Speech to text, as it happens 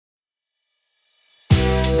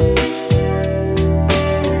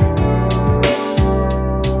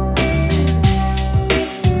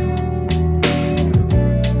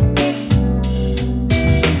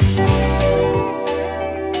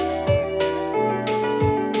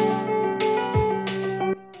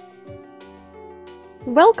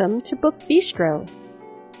Welcome to Book Bistro,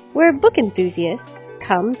 where book enthusiasts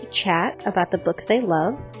come to chat about the books they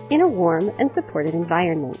love in a warm and supportive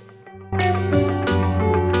environment.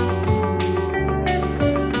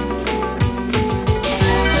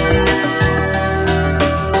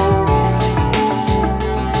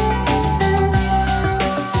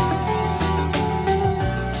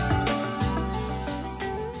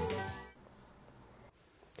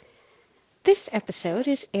 This episode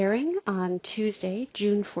is airing on Tuesday,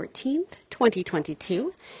 June 14th,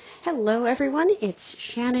 2022. Hello everyone, it's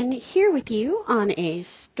Shannon here with you on a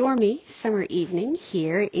stormy summer evening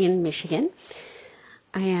here in Michigan.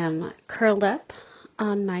 I am curled up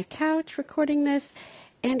on my couch recording this,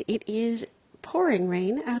 and it is pouring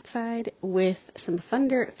rain outside with some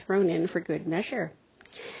thunder thrown in for good measure.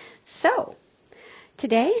 So,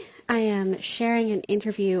 today, I am sharing an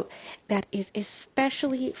interview that is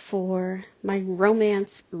especially for my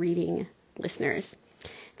romance reading listeners.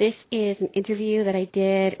 This is an interview that I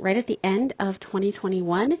did right at the end of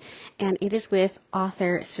 2021, and it is with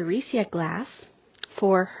author Ceresia Glass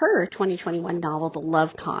for her 2021 novel, The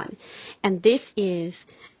Love Con. And this is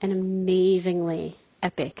an amazingly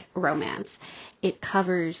epic romance. It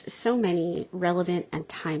covers so many relevant and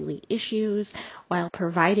timely issues while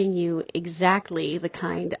providing you exactly the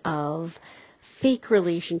kind of fake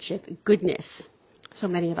relationship goodness so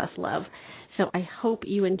many of us love. So I hope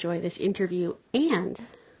you enjoy this interview and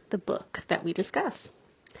the book that we discuss.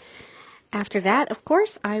 After that, of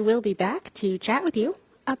course, I will be back to chat with you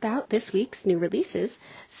about this week's new releases.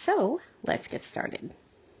 So let's get started.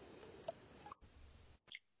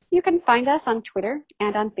 You can find us on Twitter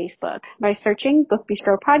and on Facebook by searching Book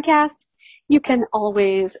Bistro Podcast. You can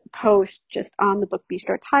always post just on the Book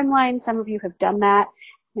Bistro timeline. Some of you have done that.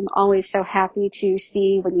 I'm always so happy to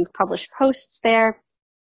see when you've published posts there.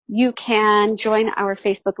 You can join our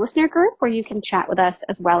Facebook listener group where you can chat with us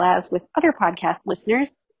as well as with other podcast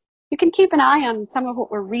listeners. You can keep an eye on some of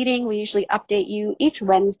what we're reading. We usually update you each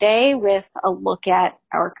Wednesday with a look at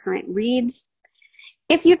our current reads.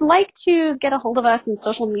 If you'd like to get a hold of us and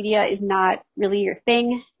social media is not really your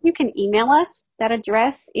thing, you can email us. That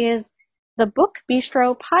address is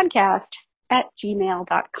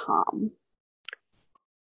thebookbistropodcast@gmail.com.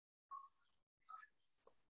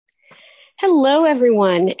 Hello,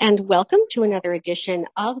 everyone, and welcome to another edition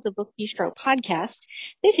of the Book Bistro podcast.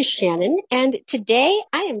 This is Shannon, and today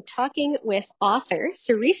I am talking with author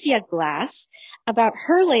Ceresia Glass about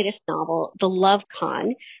her latest novel, The Love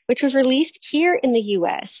Con, which was released here in the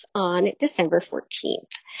U.S. on December 14th.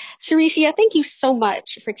 Ceresia, thank you so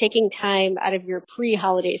much for taking time out of your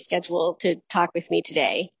pre-holiday schedule to talk with me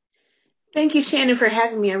today. Thank you, Shannon, for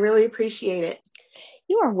having me. I really appreciate it.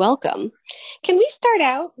 You are welcome. Can we start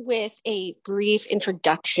out with a brief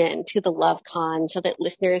introduction to The Love Con so that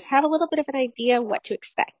listeners have a little bit of an idea what to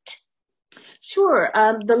expect? Sure.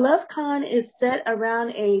 The Love Con is set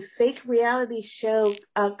around a fake reality show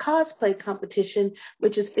cosplay competition,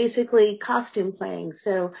 which is basically costume playing.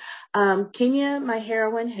 So Kenya, my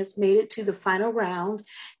heroine, has made it to the final round.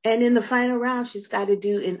 And in the final round, she's got to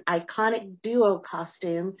do an iconic duo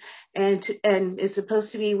costume. And it's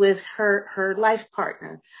supposed to be with her life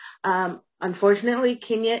partner. Unfortunately,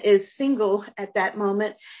 Kenya is single at that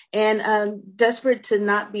moment and desperate to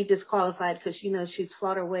not be disqualified because, she's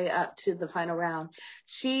fought her way up to the final round.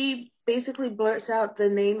 She basically blurts out the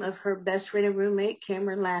name of her best friend and roommate,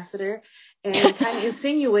 Cameron Lassiter, and kind of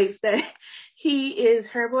insinuates that he is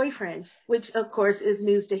her boyfriend, which, of course, is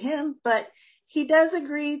news to him. But he does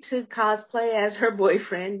agree to cosplay as her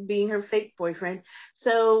boyfriend, being her fake boyfriend.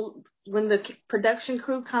 So when the production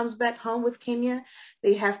crew comes back home with Kenya,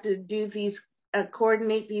 they have to do these,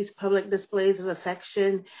 coordinate these public displays of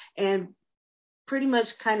affection and pretty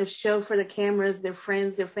much kind of show for the cameras, their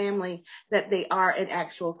friends, their family, that they are an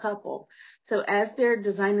actual couple. So as they're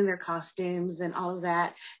designing their costumes and all of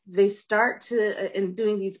that, they start to, in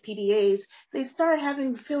doing these PDAs, they start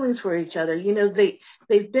having feelings for each other.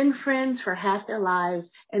 They've been friends for half their lives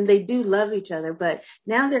and they do love each other, but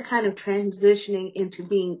now they're kind of transitioning into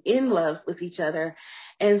being in love with each other.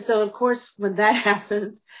 And so, of course, when that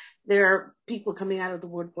happens, there are people coming out of the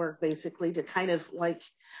woodwork basically to kind of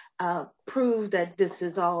prove that this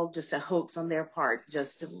is all just a hoax on their part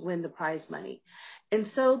just to win the prize money. And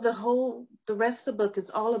so the rest of the book is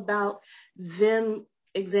all about them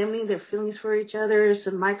examining their feelings for each other,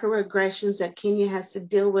 some microaggressions that Kenya has to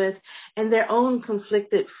deal with, and their own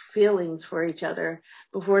conflicted feelings for each other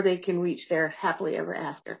before they can reach their happily ever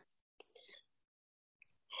after.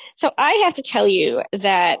 So I have to tell you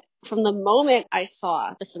that from the moment I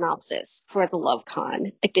saw the synopsis for The Love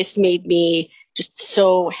Con, this made me just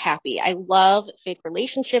so happy. I love fake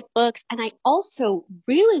relationship books. And I also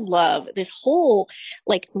really love this whole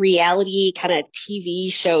like reality kind of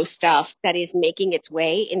TV show stuff that is making its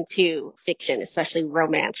way into fiction, especially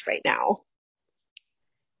romance right now.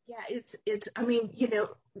 Yeah, I mean,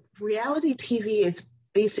 reality TV is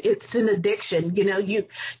it's an addiction.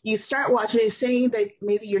 You start watching it saying that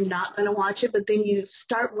maybe you're not going to watch it, but then you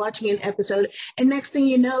start watching an episode and next thing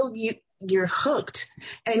you know, you're hooked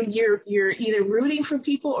and you're either rooting for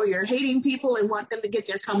people or you're hating people and want them to get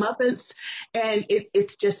their comeuppance. And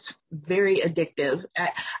it's just very addictive.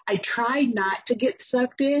 I try not to get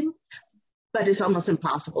sucked in, but it's almost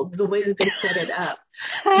impossible the way that they set it up.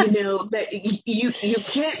 That you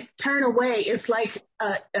can't turn away. It's like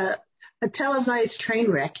a televised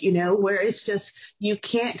train wreck, where it's just you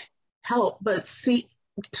can't help but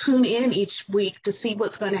tune in each week to see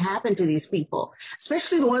what's going to happen to these people,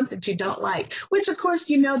 especially the ones that you don't like, which of course,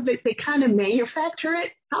 that they kind of manufacture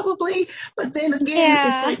it probably. But then again, it's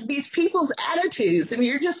Yeah. like these people's attitudes and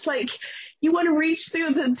you're just like, you want to reach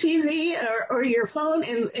through the TV or your phone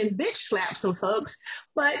and bitch slap some folks,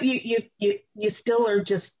 but you still are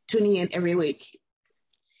just tuning in every week.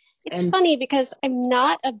 It's And funny because I'm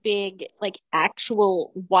not a big like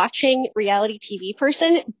actual watching reality TV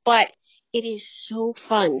person, but it is so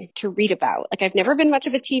fun to read about. Like I've never been much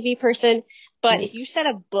of a TV person, but if you set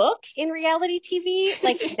a book in reality TV,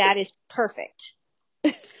 like that is perfect.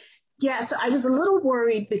 yeah, so I was a little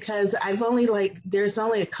worried because there's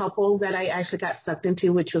only a couple that I actually got sucked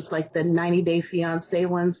into, which was like the 90 Day Fiance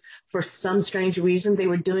ones. For some strange reason, they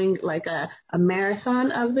were doing like a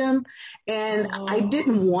marathon of them. And I Oh.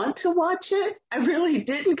 didn't want to watch it. I really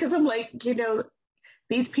didn't because I'm like,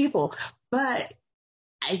 these people. But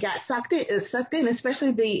I got sucked in,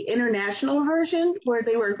 especially the international version where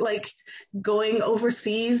they were like going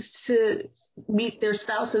overseas to meet their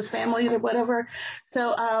spouses' families or whatever.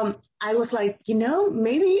 So I was like,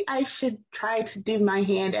 maybe I should try to do my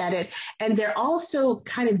hand at it. And they're also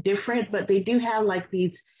kind of different, but they do have like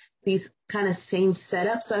these kind of same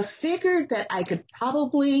setups. So I figured that I could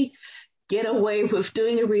probably get away with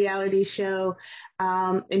doing a reality show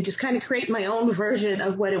and just kind of create my own version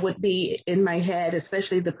of what it would be in my head,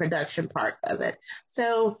 especially the production part of it.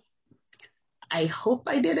 So I hope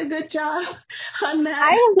I did a good job on I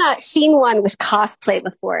that. have not seen one with cosplay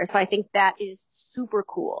before, so I think that is super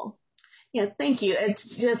cool. Yeah, thank you.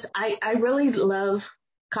 It's just, I really love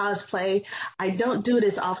cosplay. I don't do it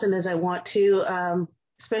as often as I want to,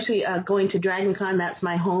 especially going to DragonCon. That's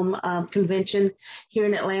my home convention here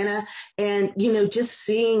in Atlanta. And, just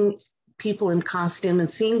seeing people in costume and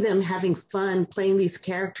seeing them having fun playing these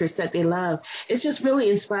characters that they love, it's just really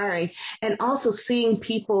inspiring. And also seeing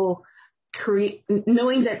people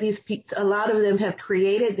knowing that a lot of them have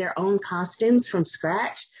created their own costumes from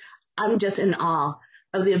scratch. I'm just in awe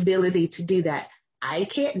of the ability to do that. I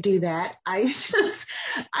can't do that. I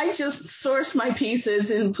just source my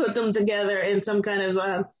pieces and put them together in some kind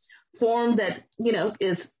of form that,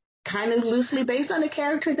 is kind of loosely based on a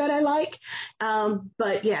character that I like.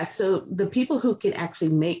 But yeah, so the people who can actually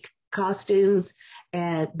make costumes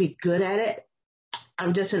and be good at it,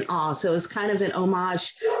 I'm just in awe. So it's kind of an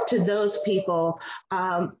homage to those people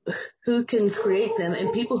um, who can create them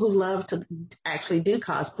and people who love to actually do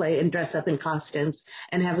cosplay and dress up in costumes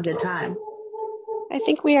and have a good time. I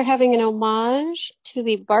think we are having an homage to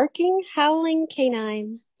the barking, howling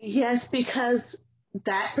canine. Yes, because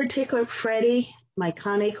that particular Freddie, my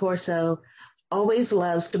Cane Corso, always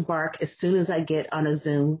loves to bark as soon as I get on a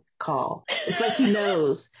Zoom call. It's like he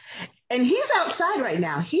knows. And he's outside right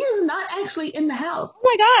now. He is not actually in the house. Oh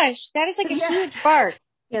my gosh, that is like a Yeah. huge bark.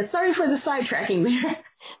 Yeah. Sorry for the sidetracking there.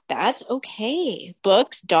 That's okay.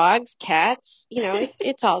 Books, dogs, cats,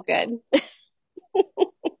 it's all good.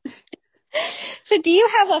 So do you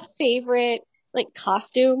have a favorite like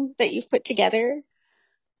costume that you've put together?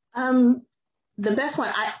 Um, the best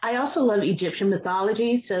one, I also love Egyptian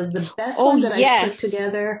mythology. So the best Oh one that I've put yes.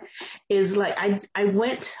 together is like I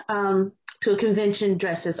went to a convention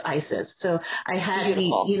dressed as Isis. So I had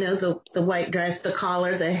Beautiful. the white dress, the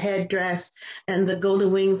collar, the head dress, and the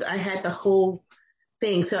golden wings. I had the whole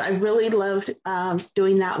thing. So I really loved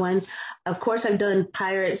doing that one. Of course, I've done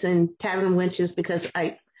pirates and tavern wenches because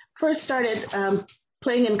I first started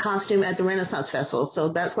playing in costume at the Renaissance Festival. So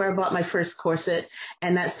that's where I bought my first corset,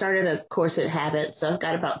 and that started a corset habit. So I've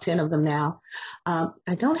got about 10 of them now.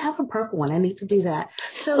 I don't have a purple one. I need to do that.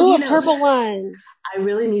 So, Oh, a purple one. I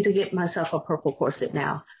really need to get myself a purple corset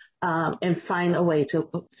now and find a way to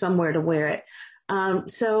somewhere to wear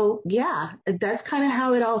it. So yeah, that's kind of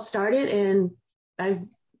how it all started. And I've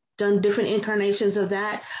done different incarnations of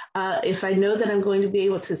that. If I know that I'm going to be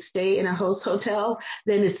able to stay in a host hotel,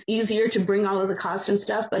 then it's easier to bring all of the costume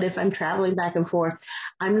stuff. But if I'm traveling back and forth,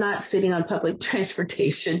 I'm not sitting on public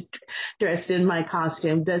transportation dressed in my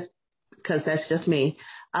costume. That's because that's just me.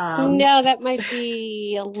 Um, No, that might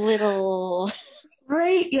be a little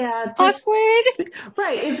right. Yeah. awkward.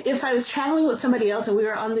 Right. If I was traveling with somebody else and we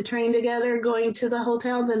were on the train together going to the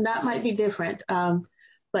hotel, then that might be different.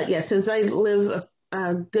 But yeah, since I live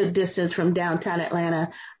a good distance from downtown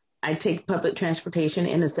Atlanta, I take public transportation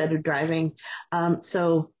in instead of driving.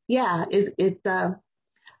 So yeah,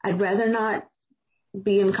 I'd rather not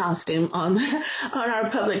be in costume on on our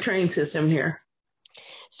public train system here.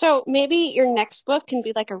 So maybe your next book can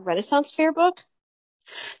be like a Renaissance fair book.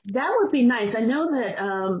 That would be nice. I know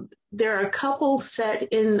that there are a couple set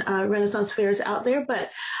in Renaissance fairs out there, but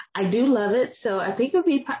I do love it. So I think it would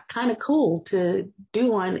be kind of cool to do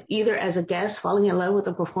one either as a guest falling in love with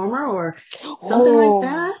a performer or something like Oh,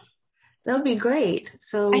 that. That would be great. I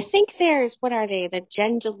So, think there's, what are they? The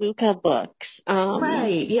Jen DeLuca books.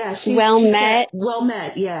 right. Yeah, Well she's got Met. well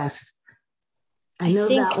met. Yes. I I know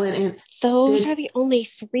think that one. And those then are the only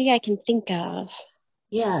three I can think of.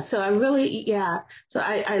 yeah, so I really, yeah. So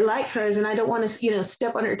I like hers and I don't want to,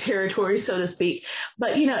 step on her territory, so to speak.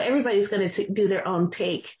 But, everybody's going to do their own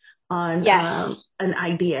take on Yes. an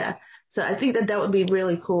idea. So I think that that would be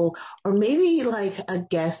really cool. Or maybe like a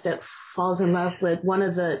guest that falls in love with one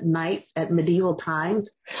of the knights at medieval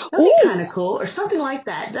times. That'd be kind Ooh. of cool. Or something like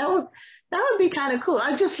that. That would be kind of cool.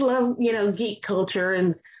 I just love, geek culture.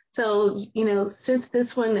 And so, since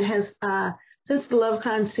this one since the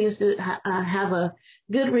LoveCon seems to have a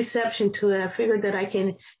good reception to it. I figured that I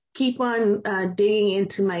can keep on digging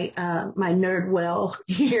into my nerd well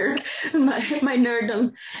here, my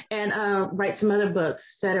nerddom, and write some other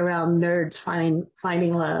books set around nerds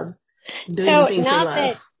finding love, doing the So things they not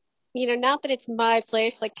love. that, not that it's my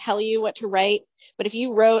place to like tell you what to write, but if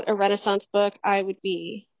you wrote a Renaissance book, I would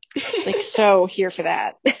be like so here for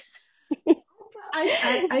that.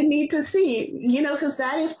 I need to see, because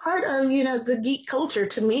that is part of, the geek culture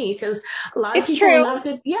to me, because a lot of It's people true. love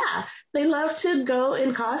to, yeah, they love to go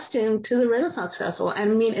in costume to the Renaissance Festival. I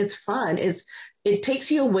mean, it's fun. It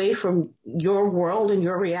takes you away from your world and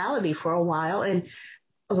your reality for a while. And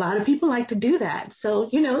a lot of people like to do that. So,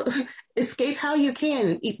 escape how you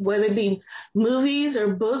can, whether it be movies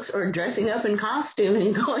or books or dressing up in costume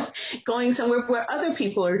and going somewhere where other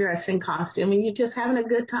people are dressed in costume and you're just having a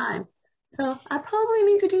good time. So I probably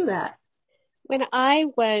need to do that. When I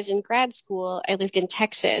was in grad school, I lived in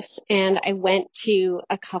Texas and I went to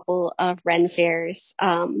a couple of Ren fairs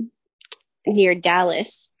near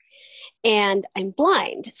Dallas and I'm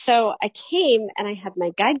blind. So I came and I had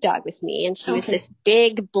my guide dog with me and she was Okay. this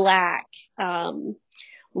big black um,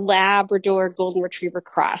 Labrador Golden Retriever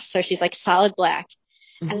cross. So she's like solid black.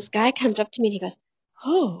 And Mhm. this guy comes up to me and he goes,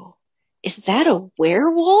 "Oh, is that a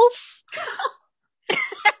werewolf?"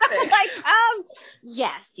 I'm like,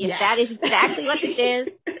 yes, that is Yes. exactly what this is.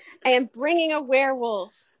 I am bringing a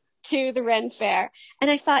werewolf to the Ren Fair.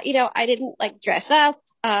 And I thought, I didn't like dress up.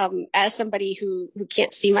 As somebody who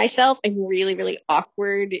can't see myself, I'm really, really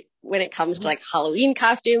awkward when it comes to like Halloween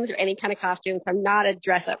costumes or any kind of costumes. I'm not a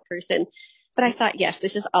dress up person. But I thought, yes,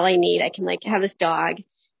 this is all I need. I can like have this dog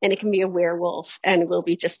and it can be a werewolf and we'll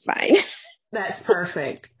be just fine. That's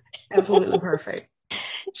perfect. Absolutely perfect.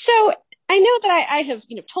 So I know that I have,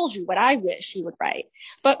 told you what I wish you would write,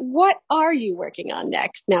 but what are you working on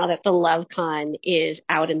next now that the LoveCon is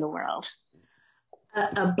out in the world?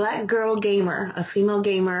 A black girl gamer, a female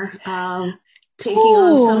gamer, taking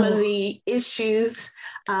on some of Oh, the issues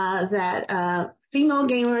that female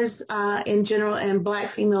gamers in general and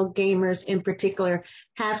black female gamers in particular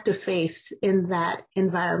have to face in that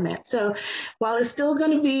environment. So while it's still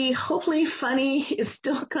going to be hopefully funny, it's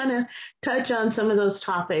still going to touch on some of those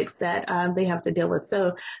topics that they have to deal with.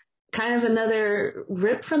 So kind of another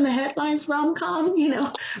rip from the headlines rom-com, rip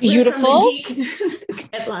from the beautiful.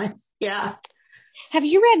 geek headlines. Yeah. Have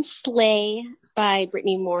you read Slay by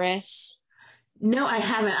Brittany Morris? No, I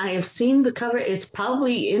haven't. I have seen the cover. It's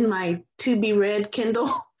probably in my to be read Kindle.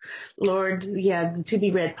 Lord, yeah, the to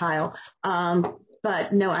be read pile.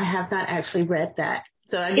 But no, I have not actually read that.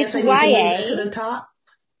 So I guess It's I need to move that to YA. the top.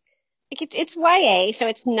 Like it's YA, so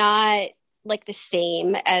it's not like the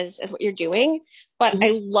same as what you're doing. But I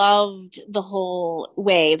Mhm. loved the whole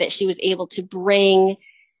way that she was able to bring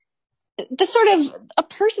the sort of a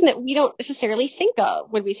person that we don't necessarily think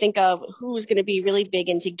of when we think of who's going to be really big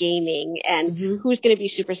into gaming and Mhm. who's going to be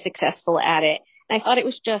super successful at it. And I thought it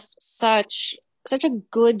was just such a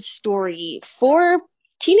good story for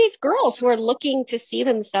teenage girls who are looking to see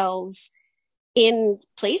themselves in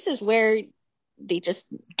places where they just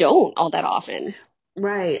don't all that often.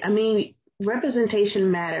 Right. I mean,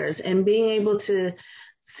 representation matters, and being able to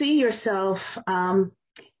see yourself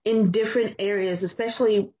in different areas,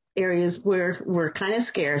 especially areas where we're kind of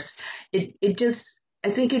scarce, it just, I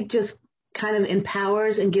think it just kind of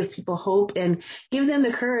empowers and gives people hope and give them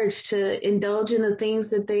the courage to indulge in the things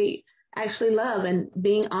that they actually love and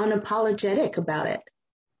being unapologetic about it.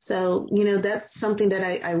 So, that's something that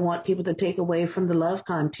I want people to take away from the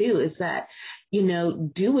LoveCon too, is that,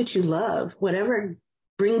 do what you love, whatever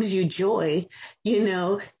brings you joy,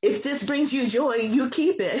 if this brings you joy, you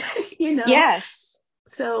keep it, Yes.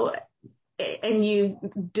 So, and you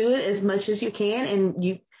do it as much as you can, and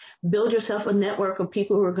you build yourself a network of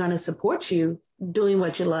people who are going to support you doing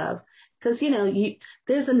what you love. Because,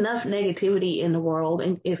 there's enough negativity in the world.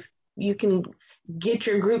 And if you can get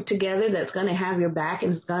your group together that's going to have your back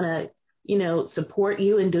and is going to, support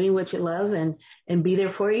you in doing what you love and be there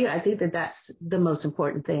for you, I think that that's the most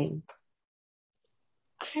important thing.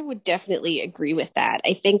 I would definitely agree with that.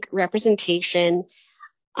 I think representation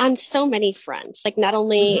on so many fronts. Like, not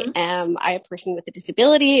only Mm-hmm. am I a person with a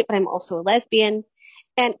disability, but I'm also a lesbian.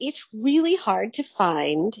 And it's really hard to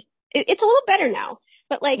find. It's a little better now,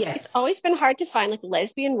 but like, it's Yes. always been hard to find like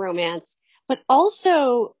lesbian romance, but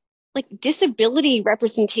also like disability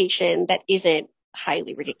representation that isn't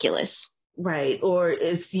highly ridiculous. Right. Or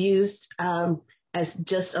it's used as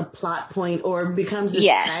just a plot point or becomes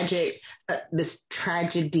Yes. this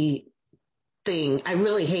tragedy thing. I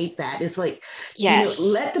really hate that. It's like, Yes.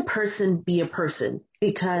 let the person be a person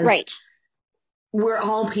because Right. we're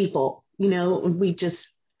all people.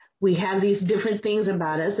 We have these different things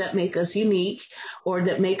about us that make us unique or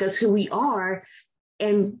that make us who we are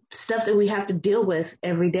and stuff that we have to deal with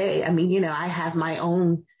every day. I mean, I have my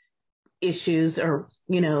own issues or,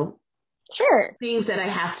 Sure. things that I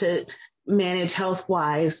have to manage health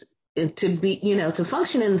wise to be, to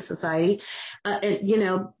function in society.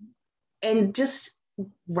 And just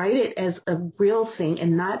write it as a real thing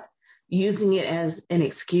and not using it as an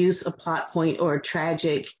excuse, a plot point, or a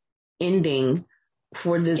tragic ending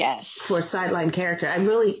for a Yes. sideline character. I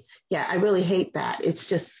really hate that. It's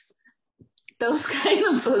just those kind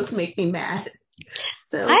of books make me mad.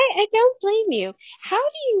 So, I don't blame you. How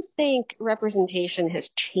do you think representation has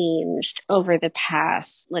changed over the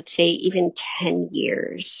past, let's say, even 10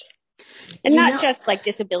 years? And you not know, just like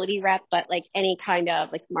disability rep, but like any kind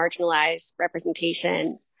of like marginalized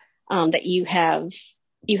representation that you have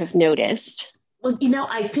noticed. well,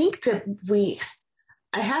 I think that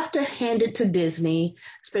I have to hand it to Disney,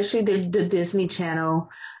 especially the Disney Channel,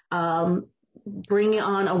 um, bringing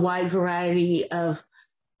on a wide variety of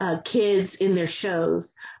kids in their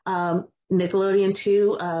shows. Nickelodeon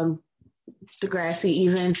too, Degrassi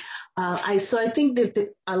even. I think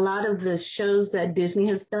that a lot of the shows that Disney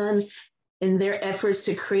has done in their efforts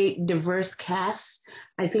to create diverse casts,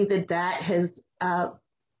 I think that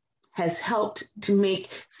has helped to make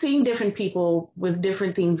seeing different people with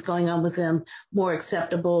different things going on with them more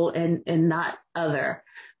acceptable and not other.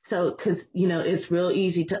 So, because it's real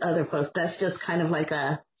easy to other folks. That's just kind of like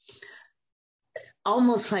a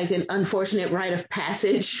almost like an unfortunate rite of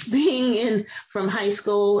passage being in from high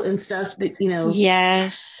school and stuff that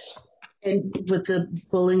Yes. and with the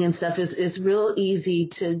bullying and stuff is real easy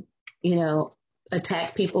to you know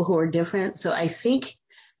attack people who are different. So I think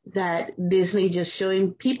that Disney just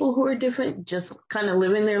showing people who are different just kind of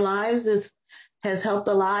living their lives is has helped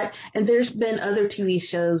a lot. And there's been other TV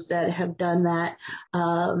shows that have done that.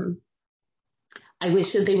 I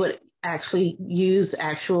wish that they would actually use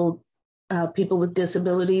actual people with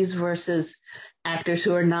disabilities versus actors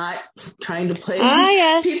who are not trying to play Ah,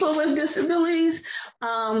 yes. people with disabilities.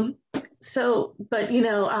 But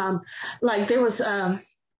like there was, oh,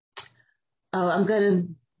 I'm going to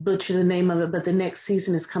butcher the name of it, but the next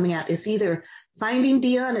season is coming out. It's either Finding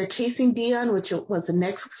Dion or Chasing Dion, which was a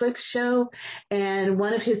Netflix show. And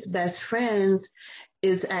one of his best friends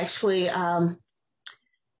is actually, a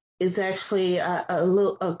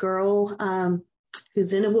girl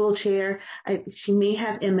who's in a wheelchair. She may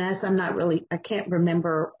have MS. I can't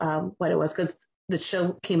remember what it was because the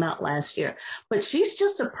show came out last year. But she's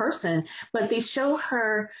just a person. But they show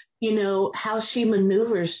her, how she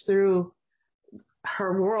maneuvers through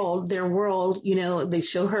their world, they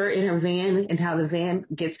show her in her van and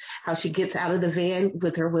how she gets out of the van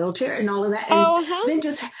with her wheelchair and all of that. And Oh, huh. then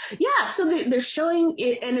yeah, so they're showing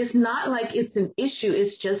it and it's not like it's an issue.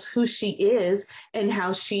 It's just who she is and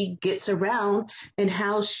how she gets around and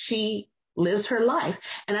how she lives her life.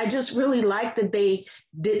 And I just really like that they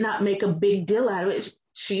did not make a big deal out of it.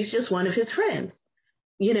 She's just one of his friends,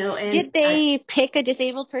 and Did they pick a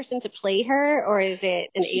disabled person to play her, or is it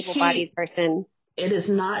an able-bodied person? it is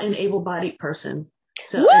not an able-bodied person.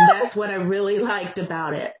 So, and Woo! that's what I really liked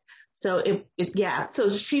about it. So yeah. So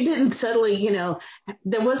she didn't suddenly,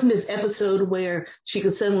 there wasn't this episode where she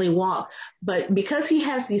could suddenly walk, but because he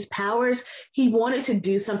has these powers, he wanted to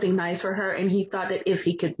do something nice for her. And he thought that if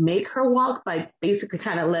he could make her walk by basically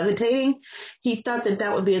kind of levitating, he thought that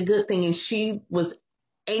that would be a good thing. And she was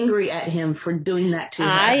angry at him for doing that to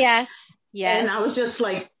Ah, her. yes, And yes. I was just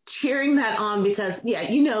like cheering that on because, yeah,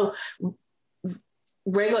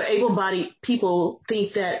 regular able-bodied people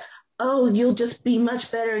think that, oh, you'll just be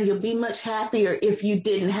much better and you'll be much happier if you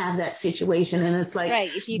didn't have that situation. And it's like,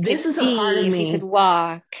 Right. If you could this is a part of see, if you could me,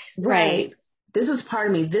 walk. Right. right? This is part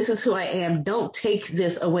of me. This is who I am. Don't take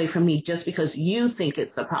this away from me just because you think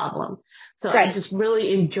it's a problem. So I Right. just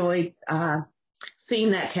really enjoyed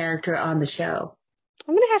seeing that character on the show.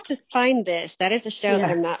 I'm going to have to find this. That is a show that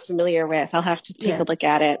Yeah, I'm not familiar with. I'll have to take a yeah. look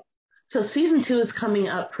at it. So season 2 is coming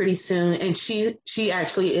up pretty soon, and she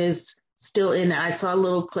actually is still in that. I saw a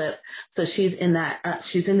little clip, so she's in that.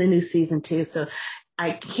 She's in the new season too. So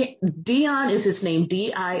I can't. Dion is his name,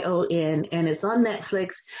 Dion, and it's on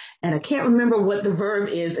Netflix. And I can't remember what the verb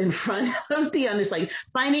is in front of Dion. It's like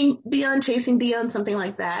finding Dion, chasing Dion, something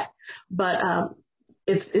like that. But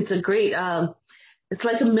it's a great. It's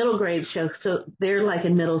like a middle grade show, so they're like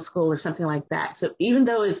in middle school or something like that. So even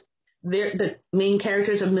though the main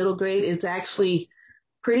characters are middle grade, it's actually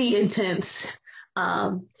pretty intense.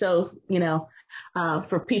 So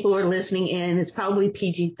for people who are listening in, it's probably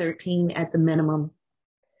PG-13 at the minimum.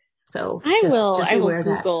 So just I be will aware of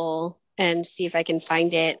that. Google and see if I can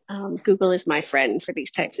find it. Google is my friend for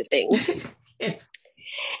these types of things.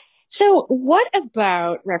 So what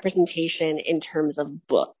about representation in terms of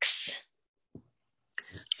books?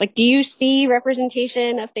 Like, do you see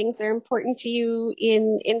representation of things that are important to you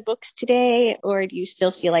in books today, or do you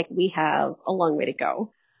still feel like we have a long way to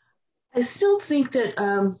go? I still think that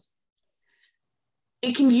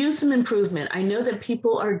it can use some improvement. I know that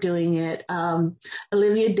people are doing it.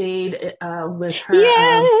 Olivia Dade, with her,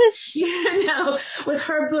 Yes. with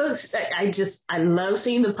her books, I love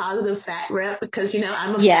seeing the positive fat rep because, I'm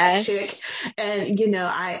a fat Yes. chick and,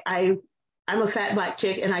 I'm a fat black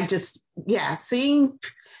chick and yeah, seeing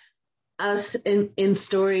us in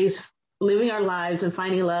stories, living our lives and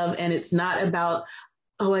finding love. And it's not about,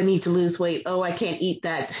 oh, I need to lose weight. Oh, I can't eat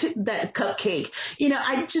that cupcake.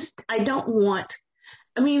 I don't want,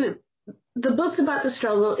 I mean, the book's about the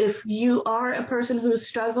struggle. If you are a person who's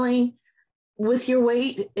struggling with your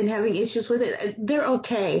weight and having issues with it, they're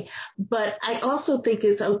okay. But I also think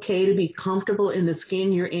it's okay to be comfortable in the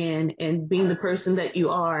skin you're in and being the person that you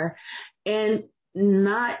are and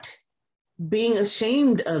not being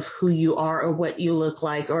ashamed of who you are or what you look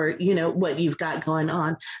like or, what you've got going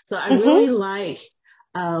on. So I Mm-hmm. really like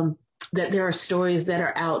um, that there are stories that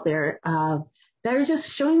are out there that are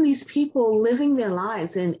just showing these people living their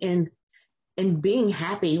lives and being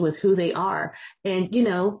happy with who they are. And,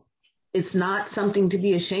 it's not something to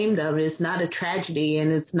be ashamed of. It's not a tragedy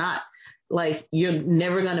and it's not like you're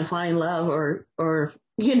never going to find love or,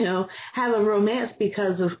 have a romance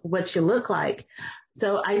because of what you look like.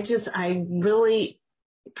 So I really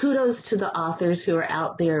kudos to the authors who are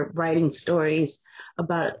out there writing stories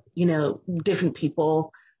about, different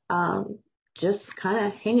people, um, just kind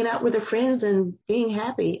of hanging out with their friends and being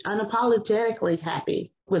happy, unapologetically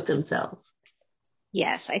happy with themselves.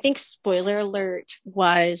 Yes, I think Spoiler Alert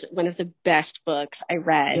was one of the best books I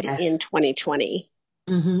read in Yes. 2020.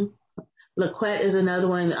 Mm-hmm. Laquette is another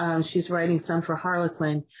one. She's writing some for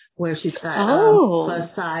Harlequin where she's got Oh,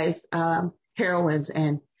 plus size heroines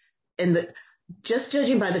and just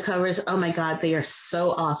judging by the covers, oh my God, they are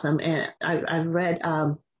so awesome. And I've read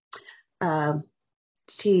um, an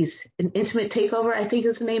Intimate Takeover, I think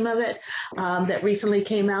is the name of it, that recently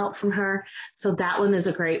came out from her. So that one is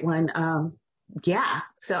a great one. Yeah.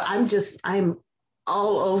 So I'm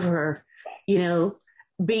all over, you know,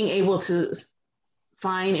 being able to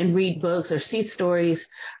find and read books or see stories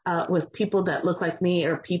with people that look like me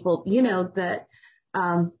or people, that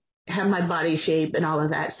um, have my body shape and all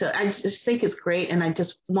of that. So I just think it's great. And I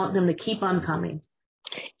just want them to keep on coming.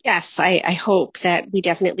 yes, I hope that we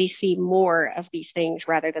definitely see more of these things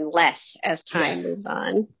rather than less as time Yes, moves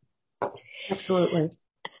on. absolutely.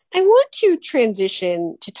 I want to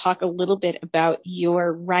transition to talk a little bit about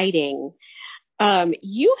your writing.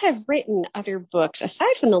 You have written other books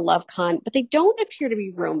aside from the Love Con, but they don't appear to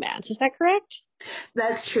be romance. Is that correct?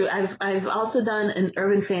 That's true. I've also done an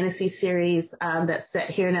urban fantasy series that's set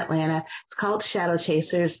here in Atlanta. It's called Shadow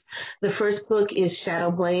Chasers. The first book is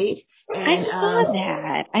Shadow Blade, I and saw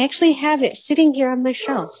that. I actually have it sitting here on my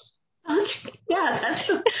shelf. okay, yeah, that's.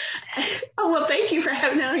 Oh well, thank you for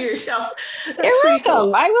having it on your shelf. That's You're pretty welcome.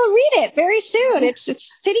 cool. I will read it very soon. It's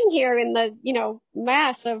sitting here in the,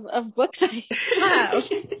 mass of books I have.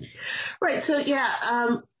 Right. So yeah,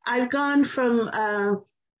 I've gone from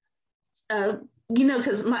uh,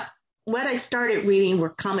 because my what I started reading were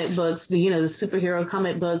comic books, the superhero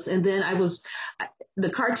comic books, and then the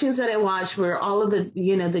cartoons that I watched were all of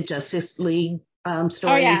the Justice League Oh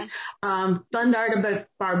stories. yeah. Thundar the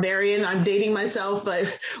Barbarian, I'm dating myself,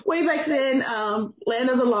 but way back then, Land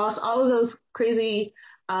of the Lost, all of those crazy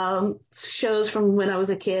shows from when I was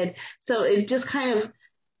a kid. So it just kind of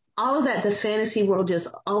all of that, the fantasy world just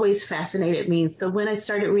always fascinated me. So when I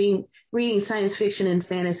started reading science fiction and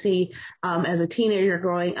fantasy as a teenager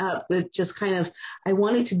growing up, it just kind of I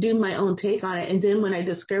wanted to do my own take on it. And then when I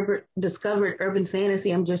discovered urban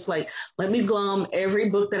fantasy, I'm just like, let me glom every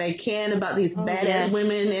book that I can about these Oh badass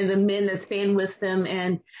women yes. and the men that stand with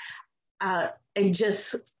them, uh, and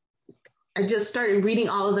just I just started reading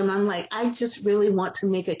all of them. I'm like, I just really want to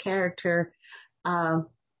make a character uh,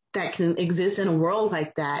 that can exist in a world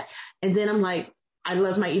like that. And then I'm like, I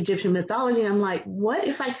love my Egyptian mythology. I'm like, what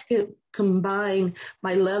if I could combine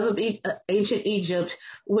my love of ancient Egypt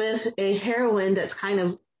with a heroine that's kind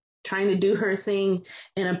of trying to do her thing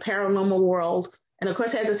in a paranormal world? And of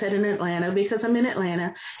course, I had to set in Atlanta because I'm in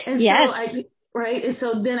Atlanta. And so Yes. right. And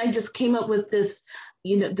so then I just came up with this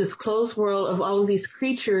closed world of all of these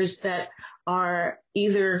creatures that are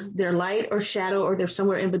either they're light or shadow or they're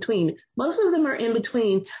somewhere in between. Most of them are in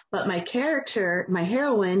between, but my character, my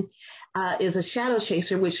heroine, is a shadow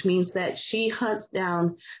chaser, which means that she hunts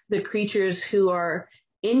down the creatures who are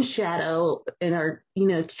in shadow and are,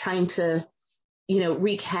 trying to,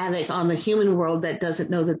 wreak havoc on the human world that doesn't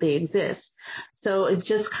know that they exist. So it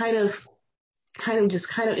just kind of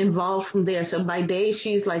involved from there. So by day,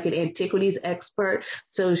 she's like an antiquities expert.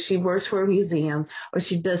 So she works for a museum or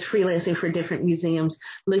she does freelancing for different museums,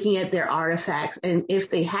 looking at their artifacts. And if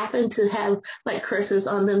they happen to have like curses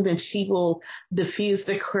on them, then she will diffuse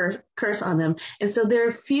the curse on them. And so there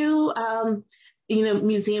are a few,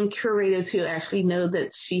 museum curators who actually know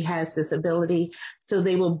that she has this ability. So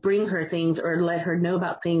they will bring her things or let her know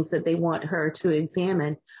about things that they want her to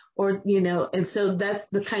examine or and so that's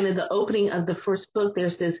the kind of the opening of the first book.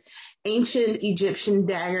 There's this ancient Egyptian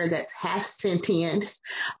dagger that's half sentient,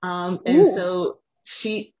 and Ooh. so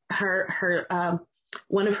her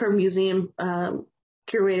one of her museum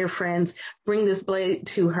curator friends bring this blade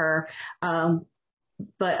to her,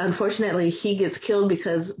 but unfortunately he gets killed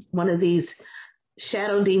because one of these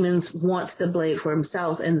shadow demons wants the blade for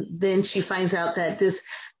himself, and then she finds out that this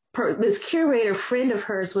curator friend of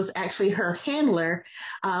hers was actually her handler,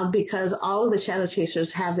 because all of the shadow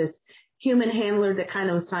chasers have this human handler that kind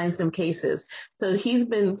of assigns them cases. So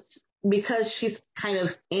because she's kind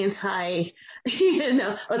of anti,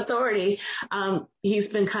 authority, he's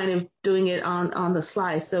been kind of doing it on the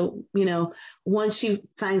sly. So, once she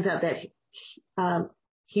finds out that, um,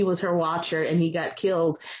 he was her watcher and he got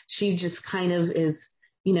killed, she just kind of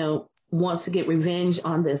wants to get revenge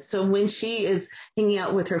on this. So when she is hanging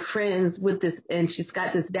out with her friends with this, and she's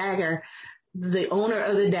got this dagger, the owner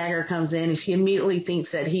of the dagger comes in and she immediately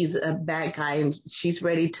thinks that he's a bad guy and she's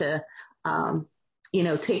ready to, um,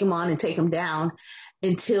 take him on and take him down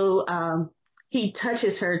until, he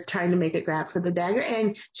touches her trying to make a grab for the dagger.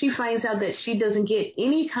 And she finds out that she doesn't get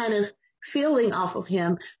any kind of feeling off of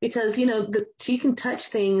him because, she can touch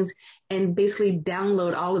things and basically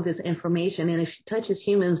download all of this information. And if she touches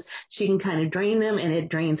humans, she can kind of drain them and it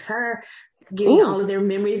drains her, getting Ooh. all of their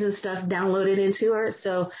memories and stuff downloaded into her.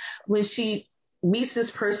 So when she meets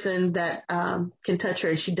this person that can touch her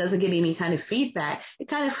and she doesn't get any kind of feedback, it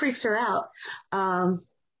kind of freaks her out.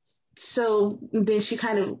 So then she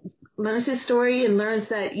kind of learns his story and learns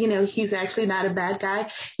that, he's actually not a bad guy.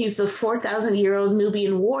 He's the 4,000-year-old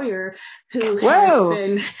Nubian warrior who has Whoa.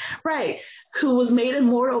 been, right, who was made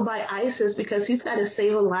immortal by ISIS because he's got to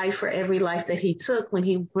save a life for every life that he took when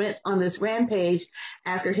he went on this rampage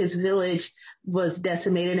after his village was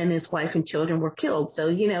decimated and his wife and children were killed. So,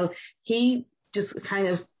 he just kind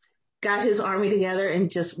of got his army together and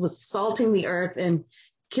just was salting the earth and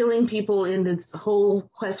killing people in this whole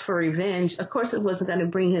quest for revenge. Of course, it wasn't going to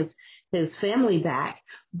bring his family back,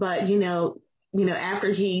 but after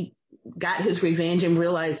he got his revenge and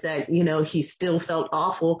realized that he still felt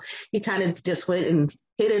awful, he kind of just went and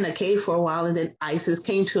hid in a cave for a while, and then ISIS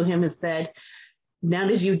came to him and said, now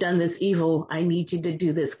that you've done this evil, I need you to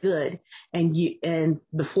do this good. And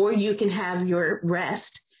before you can have your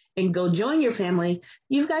rest and go join your family,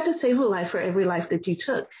 you've got to save a life for every life that you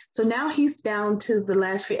took. So now he's down to the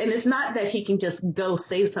last few, and it's not that he can just go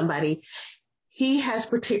save somebody. He has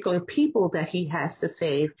particular people that he has to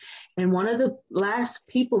save. And one of the last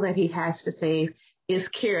people that he has to save is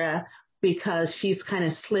Kira, because she's kind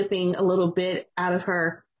of slipping a little bit out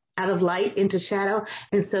of light into shadow.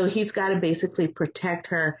 And so he's got to basically protect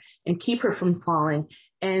her and keep her from falling.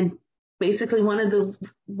 And basically one of the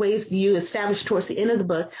ways you establish towards the end of the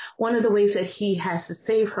book, one of the ways that he has to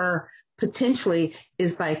save her potentially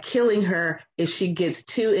is by killing her if she gets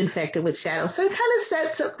too infected with shadow. So it kind of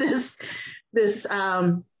sets up this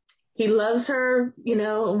he loves her,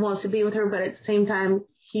 and wants to be with her, but at the same time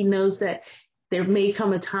he knows that there may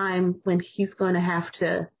come a time when he's going to have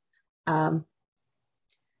to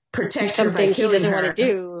protect her by something he killing doesn't want her. to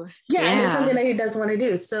do. Yeah, and it's Yeah. something that he doesn't want to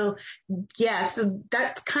do. So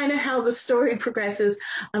that's kind of how the story progresses.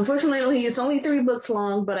 Unfortunately, it's only 3 books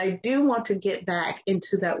long, but I do want to get back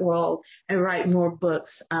into that world and write more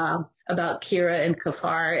books about Kira and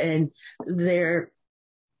Kafar and their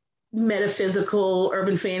metaphysical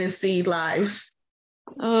urban fantasy lives.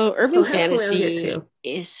 Oh, urban So hopefully I'll get fantasy to.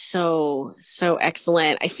 is so, so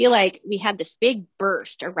excellent. I feel like we had this big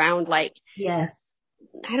burst around like, Yes.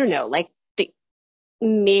 I don't know, like the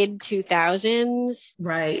mid 2000s.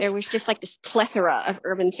 Right. There was just like this plethora of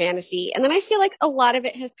urban fantasy. And then I feel like a lot of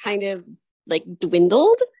it has kind of like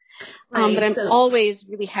dwindled. But Right. I'm So always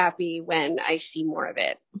really happy when I see more of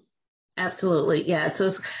it. absolutely. Yeah. So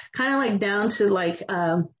it's kind of like down to like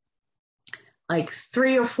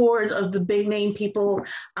 3 or 4 of the big name people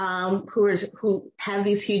who have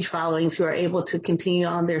these huge followings who are able to continue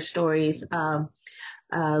on their stories. And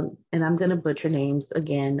I'm going to butcher names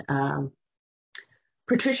again.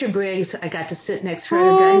 Patricia Briggs, I got to sit next to her at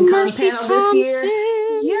a Oh, Dragon Con Mercy panel this year.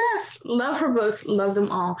 Thompson. Yes, love her books, love them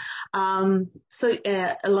all. So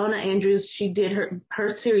Alona Andrews, she did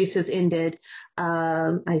her series has ended.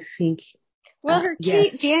 I think, Well, her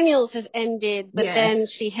Kate yes, Daniels has ended, but then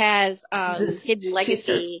yes, she has this, Hidden she's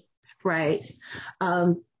her, Legacy. right.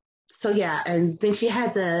 Um, so yeah, and then she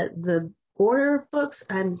had the Border books,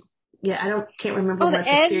 and yeah, can't remember Oh, The what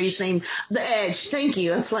the series Edge. name. The Edge. Thank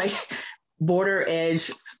you. It's like Border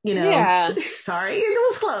Edge. Yeah. Sorry, it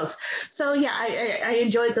was close. So yeah, I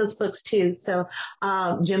enjoyed those books too. So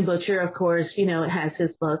Jim Butcher, of course, has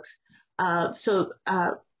his books. So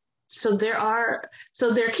so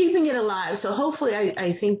they're keeping it alive. So hopefully,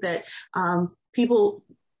 I think that people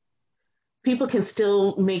can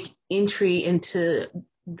still make entry into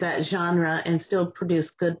that genre and still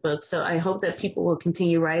produce good books. So I hope that people will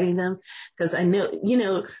continue writing them, because I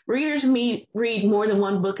know, readers read more than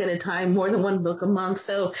one book at a time, more than one book a month.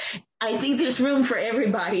 So I think there's room for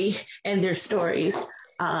everybody and their stories.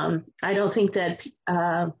 I don't think that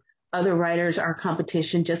other writers are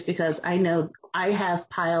competition, just because I know I have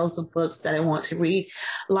piles of books that I want to read.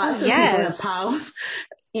 Oh, Lots of people have yes. piles,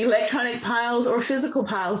 electronic piles or physical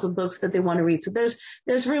piles of books that they want to read. So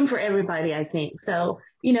there's room for everybody, I think. So,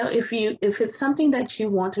 if it's something that you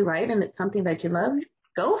want to write and it's something that you love,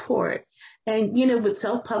 go for it. And, with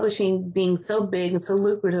self-publishing being so big and so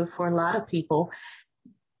lucrative for a lot of people,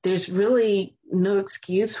 there's really no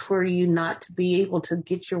excuse for you not to be able to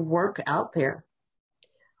get your work out there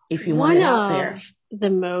if you want One it out of there. the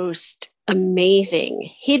most amazing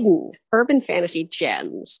hidden urban fantasy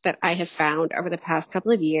gems that I have found over the past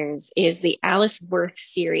couple of years is the Alice Worth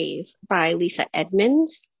series by Lisa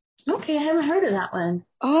Edmonds. Okay, I haven't heard of that one.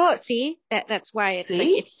 Oh, see, that's why it's like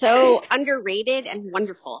See? it's so underrated and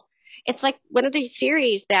wonderful. It's like one of these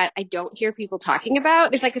series that I don't hear people talking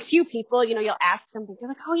about. There's like a few people, you'll ask something, they're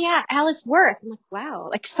like, "Oh yeah, Alice Worth." I'm like, "Wow,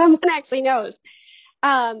 like someone actually knows."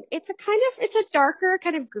 It's a darker,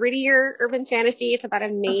 kind of grittier urban fantasy. It's about a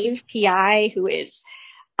Okay. mage PI who is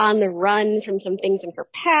on the run from some things in her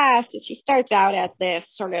past, and she starts out at this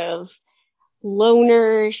sort of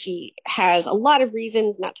loner. She has a lot of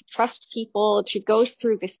reasons not to trust people. She goes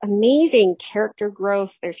through this amazing character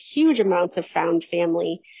growth. There's huge amounts of found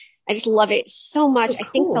family. I just love it so much. Oh, I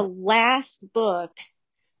think the cool. last book,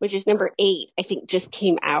 which is number 8, I think just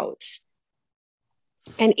came out.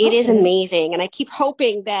 And it is Okay. amazing. And I keep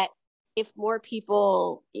hoping that if more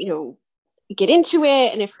people, get into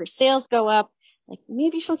it and if her sales go up, like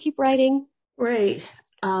maybe she'll keep writing Great.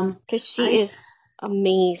 because she I is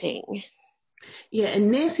amazing. Yeah,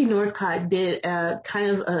 and Nancy Northcott did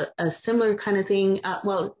kind of a similar kind of thing.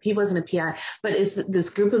 Well, he wasn't a PI, but it's this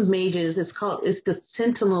group of mages. It's the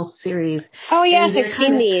Sentinel series, Oh, and yes, I've they're kind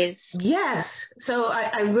seen of, these. yes. So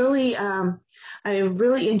I really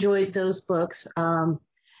enjoyed those books.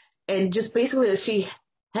 And just basically she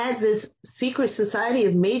had this secret society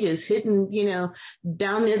of mages hidden,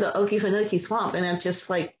 down near the Okefenokee swamp. And I'm just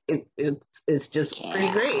like, it's just pretty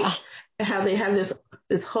Yeah. great how they have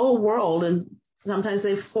this whole world, and sometimes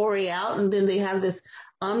they foray out, and then they have this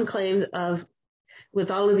enclave of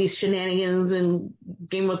with all of these shenanigans and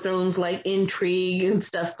Game of Thrones like intrigue and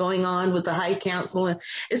stuff going on with the High Council, and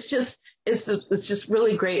it's just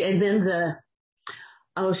really great. And then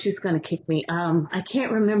oh, she's gonna kick me. I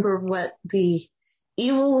can't remember what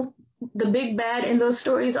evil, the big bad in those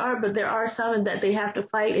stories are, but there are some that they have to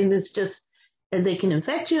fight, and and they can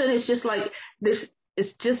infect you, and it's just like this.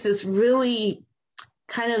 It's just this really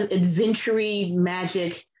kind of adventure-y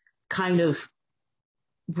magic kind of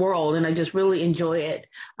world, and I just really enjoy it.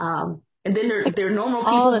 And then It's like they're normal all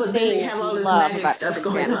people, the but then they things have we all this love magic about stuff urban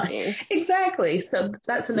going on. fantasy. Exactly. So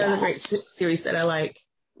that's another great Yes. series that I like.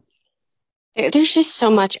 There's just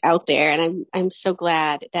so much out there, and I'm so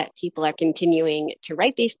glad that people are continuing to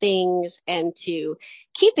write these things and to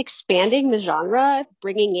keep expanding the genre,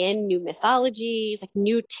 bringing in new mythologies, like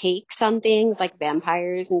new takes on things like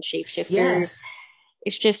vampires and shapeshifters. Yes.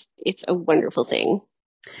 It's a wonderful thing.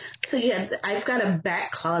 So yeah, I've got a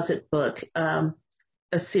back closet book, a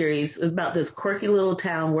series about this quirky little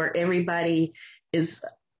town where everybody is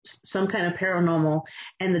some kind of paranormal,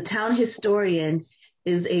 and the town historian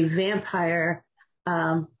is a vampire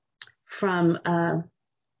um, from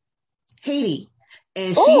Haiti.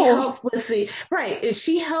 And she Oh, helped with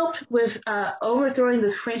she helped with overthrowing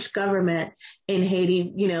the French government in Haiti,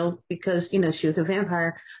 because, she was a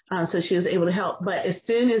vampire. So she was able to help. But as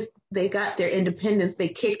soon as they got their independence, they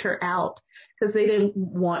kicked her out because they didn't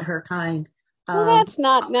want her kind. well, Um, that's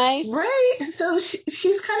not nice. right. So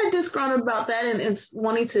she's kind of disgruntled about that, and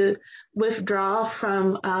wanting to withdraw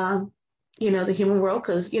from, the human world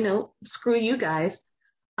because, screw you guys.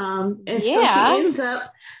 And so Yeah.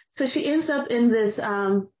 she ends up in this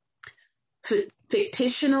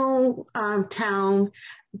fictional town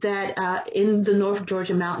that in the North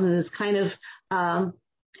Georgia mountains is kind of um,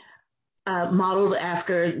 modeled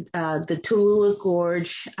after the Tallulah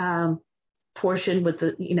Gorge portion with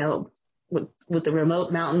with the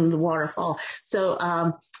remote mountain, the waterfall. So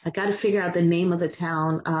I got to figure out the name of the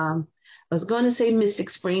town. I was going to say Mystic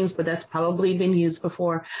Springs, but that's probably been used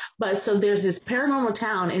before. But so there's this paranormal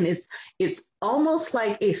town, and it's almost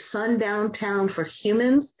like a sundown town for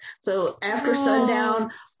humans. So after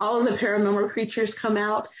sundown, Oh, all of the paranormal creatures come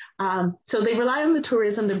out. So they rely on the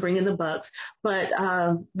tourism to bring in the bucks, but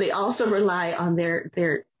they also rely on their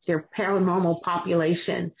paranormal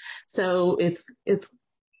population. So it's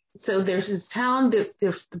so there's this town.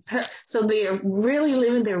 So they are really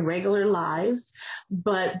living their regular lives,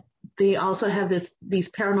 but they also have these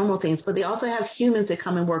paranormal things. But they also have humans that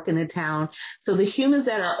come and work in the town. So the humans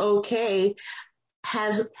that are okay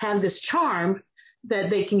have this charm that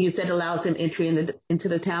they can use that allows them entry into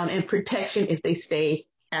the town and protection if they stay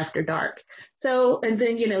after dark. So and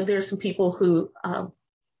then there's some people who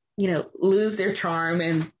lose their charm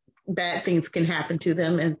and bad things can happen to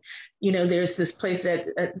them. And, there's this place that,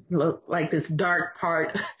 like this dark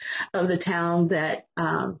part of the town that,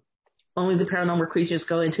 only the paranormal creatures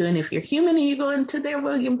go into. And if you're human and you go into there,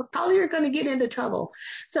 well, you probably are going to get into trouble.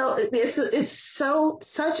 So it's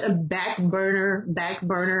such a back burner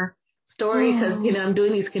story because, oh. I'm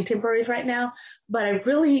doing these contemporaries right now, but I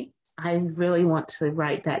really want to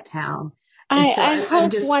write that town. And so I I'm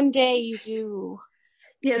hope just one day you do.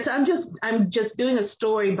 Yes, I'm just doing a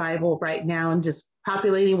story Bible right now and just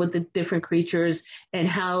populating with the different creatures and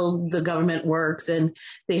how the government works. And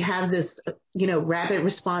they have this, rapid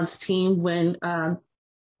response team when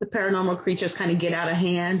the paranormal creatures kind of get out of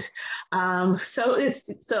hand. So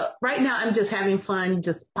right now I'm just having fun,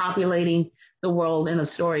 just populating the world in a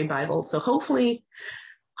story Bible. So hopefully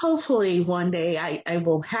one day I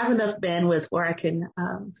will have enough bandwidth where I can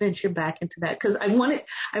venture back into that because I want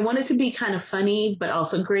it to be kind of funny but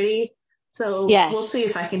also gritty. So we'll see Yes.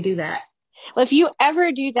 if I can do that. Well, if you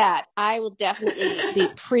ever do that, I will definitely be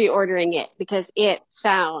pre-ordering it because it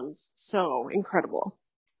sounds so incredible.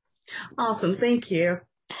 Awesome, thank you.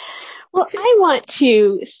 Well, I want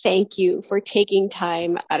to thank you for taking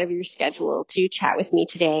time out of your schedule to chat with me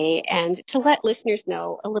today and to let listeners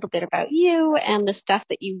know a little bit about you and the stuff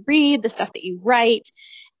that you read, the stuff that you write,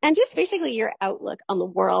 and just basically your outlook on the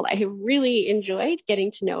world. I have really enjoyed getting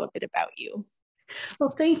to know a bit about you. Well,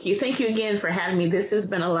 thank you again for having me. This has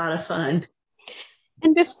been a lot of fun.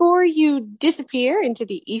 And before you disappear into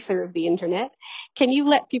the ether of the internet, can you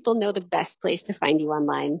let people know the best place to find you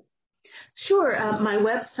online? Sure. My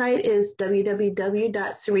website is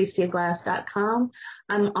www.ceresiaglass.com.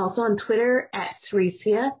 I'm also on Twitter at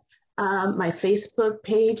Ceresia. My Facebook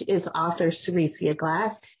page is author Ceresia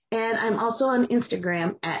Glass, and I'm also on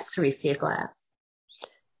Instagram at Ceresia Glass.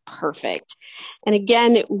 Perfect. And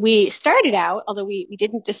again, we started out, although we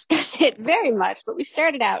didn't discuss it very much, but we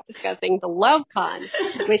started out discussing The Love Con,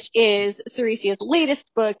 which is Ceresia's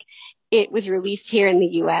latest book. It was released here in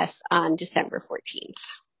the U.S. on December 14th.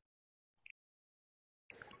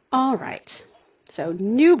 All right. So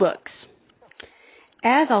new books.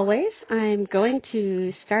 As always, I'm going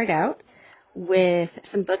to start out with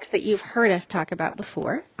some books that you've heard us talk about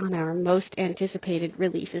before on our most anticipated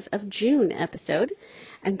releases of June episode.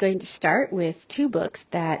 I'm going to start with two books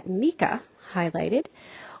that Mika highlighted.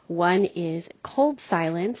 One is Cold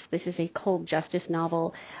Silence. This is a cold justice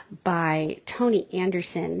novel by Tony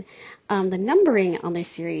Anderson. The numbering on this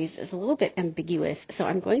series is a little bit ambiguous, so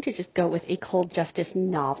I'm going to just go with a cold justice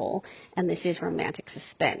novel, and this is romantic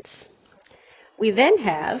suspense. We then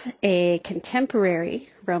have a contemporary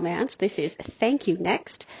romance. This is Thank You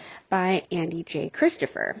Next by Andy J.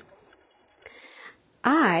 Christopher.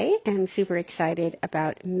 I am super excited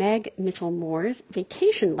about Meg Mitchell Moore's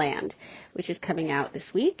Vacation Land, which is coming out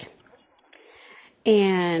this week.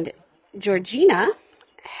 And Georgina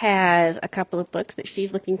has a couple of books that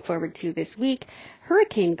she's looking forward to this week.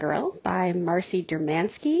 Hurricane Girl by Marcy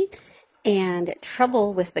Dermansky and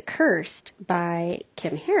Trouble with the Cursed by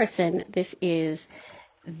Kim Harrison. This is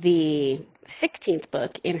the 16th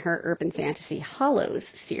book in her Urban Fantasy Hollows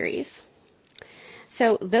series.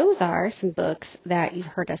 So those are some books that you've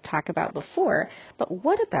heard us talk about before, but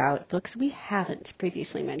what about books we haven't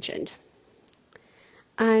previously mentioned?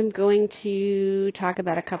 I'm going to talk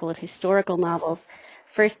about a couple of historical novels.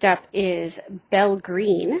 First up is Belle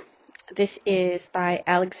Green. This is by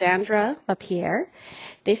Alexandra Lapierre.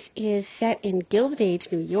 This is set in Gilded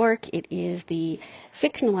Age, New York. It is the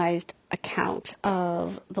fictionalized account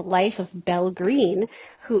of the life of Belle Green,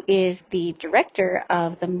 who is the director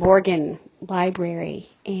of the Morgan Library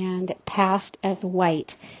and passed as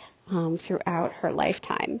white throughout her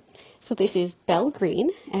lifetime. So this is Belle Green,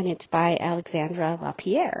 and it's by Alexandra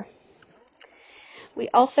Lapierre. We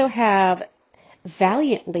also have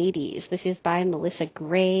Valiant Ladies. This is by Melissa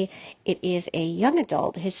Gray. It is a young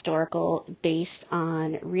adult historical based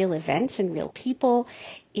on real events and real people.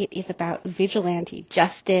 It is about vigilante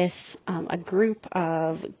justice, a group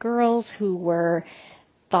of girls who were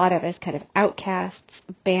thought of as kind of outcasts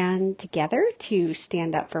band together to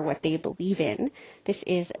stand up for what they believe in. This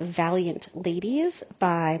is Valiant Ladies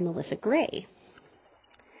by Melissa Gray.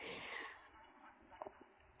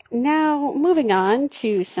 Now, moving on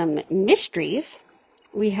to some mysteries,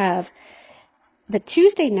 we have the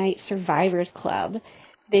Tuesday Night Survivors Club.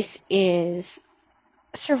 This is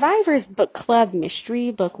Survivors Book Club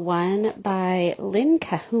Mystery, Book 1 by Lynn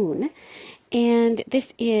Cahoon. And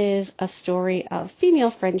this is a story of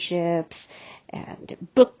female friendships and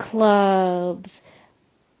book clubs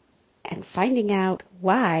and finding out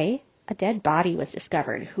why a dead body was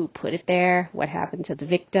discovered, who put it there, what happened to the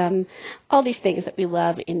victim, all these things that we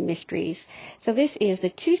love in mysteries. So this is the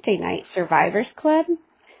Tuesday Night Survivors Club,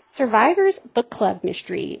 Survivors Book Club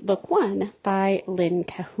Mystery, Book 1 by Lynn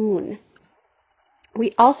Cahoon.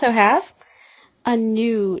 We also have a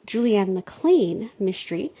new Julianne McLean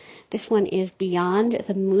mystery. This one is Beyond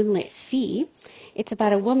the Moonlit Sea. It's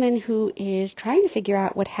about a woman who is trying to figure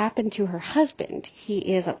out what happened to her husband. He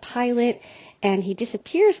is a pilot, and he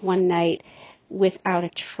disappears one night without a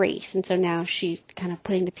trace. And so now she's kind of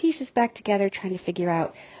putting the pieces back together, trying to figure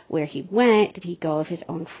out where he went. Did he go of his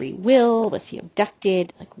own free will? Was he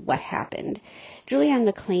abducted? Like, what happened? Julianne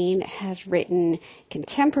McLean has written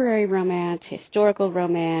contemporary romance, historical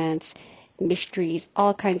romance, mysteries,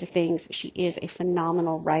 all kinds of things. She is a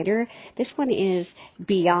phenomenal writer. This one is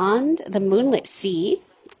Beyond the Moonlit Sea,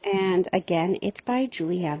 and again, it's by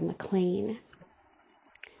Julianne McLean.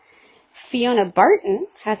 Fiona Barton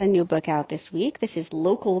has a new book out this week. This is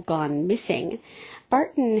Local Gone Missing.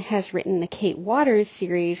 Barton has written the Kate Waters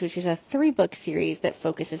series, which is a 3-book series that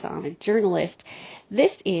focuses on a journalist.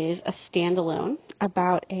 This is a standalone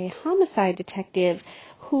about a homicide detective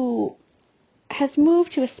who has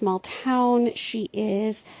moved to a small town. She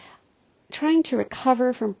is trying to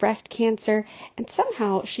recover from breast cancer, and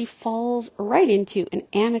somehow she falls right into an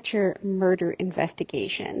amateur murder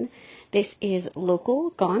investigation. This is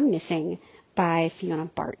Local Gone Missing by Fiona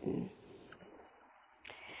Barton.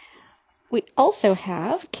 We also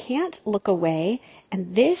have Can't Look Away,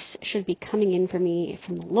 and this should be coming in for me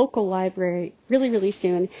from the local library really, really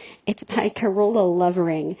soon. It's by Carola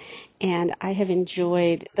Lovering, and I have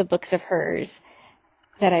enjoyed the books of hers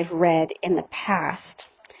that I've read in the past.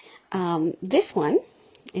 This one,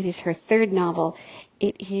 it is her third novel.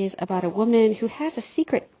 It is about a woman who has a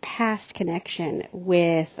secret past connection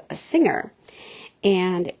with a singer,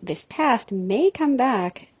 and this past may come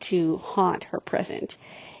back to haunt her present.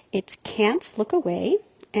 It's Can't Look Away,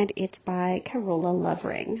 and it's by Carola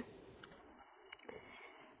Lovering.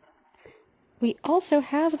 We also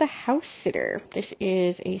have The House Sitter. This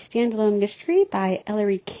is a standalone mystery by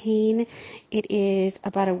Ellery Kane. It is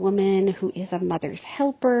about a woman who is a mother's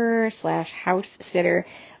helper slash house sitter,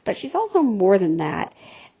 but she's also more than that.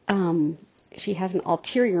 She has an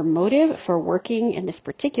ulterior motive for working in this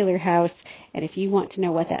particular house, and if you want to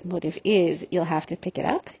know what that motive is, you'll have to pick it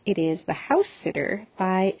up. It is The House Sitter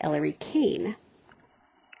by Ellery Kane.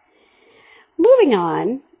 Moving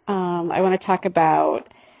on, I want to talk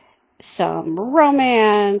about some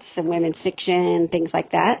romance, some women's fiction, things like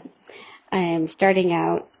that. I am starting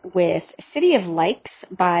out with City of Likes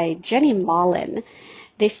by Jenny Mollen.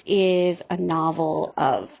 This is a novel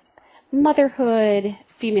of motherhood,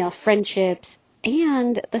 female friendships,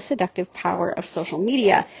 and the seductive power of social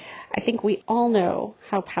media. I think we all know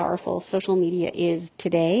how powerful social media is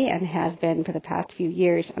today and has been for the past few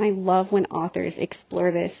years, and I love when authors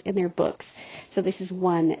explore this in their books. So this is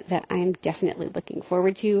one that I'm definitely looking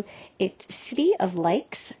forward to. It's City of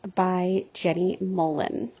Likes by Jenny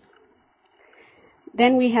Mollen.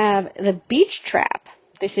 Then we have The Beach Trap.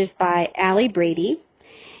 This is by Allie Brady.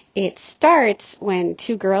 It starts when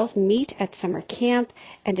two girls meet at summer camp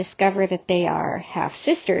and discover that they are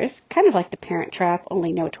half-sisters, kind of like The Parent Trap,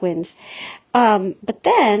 only no twins. But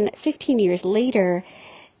then, 15 years later,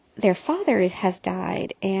 their father has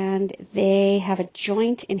died, and they have a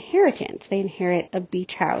joint inheritance. They inherit a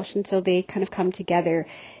beach house, and so they kind of come together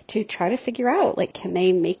to try to figure out, like, can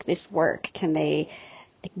they make this work? Can they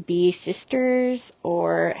be sisters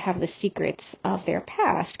or have the secrets of their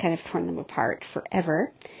past kind of torn them apart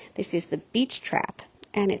forever? This is The Beach Trap,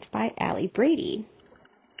 and it's by Allie Brady.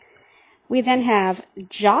 We then have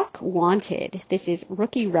Jock Wanted. This is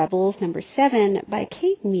Rookie Rebels number 7 by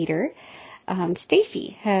Kate Meador.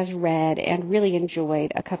 Stacy has read and really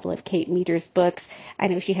enjoyed a couple of Kate Meador's books. I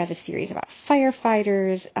know she has a series about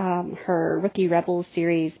firefighters. Her Rookie Rebels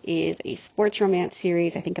series is a sports romance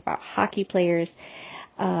series, I think about hockey players.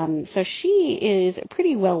 So she is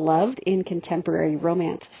pretty well loved in contemporary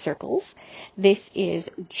romance circles. This is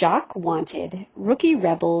Jock Wanted, Rookie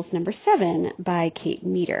Rebels number 7 by Kate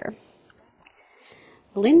Meador.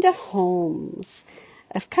 Linda Holmes.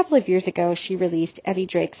 A couple of years ago, she released Evie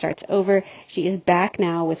Drake Starts Over. She is back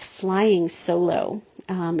now with Flying Solo.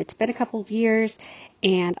 It's been a couple of years,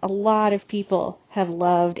 and a lot of people have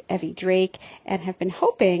loved Evie Drake and have been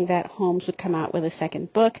hoping that Holmes would come out with a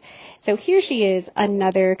second book. So here she is,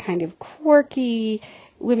 another kind of quirky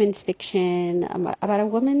women's fiction about a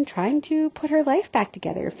woman trying to put her life back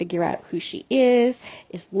together, figure out who she is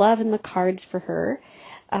love in the cards for her.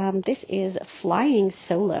 This is Flying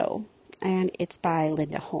Solo, and it's by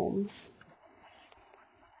Linda Holmes.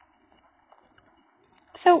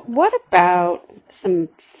 So what about some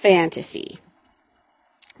fantasy?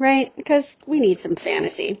 Right? Because we need some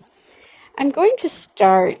fantasy. I'm going to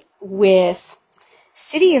start with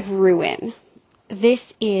City of Ruin.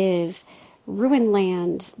 This is Ruin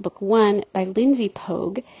Lands, Book 1 by Lindsay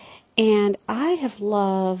Pogue. And I have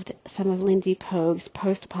loved some of Lindsay Pogue's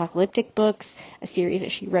post-apocalyptic books, a series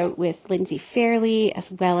that she wrote with Lindsay Fairley, as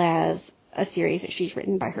well as a series that she's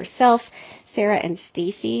written by herself. Sarah and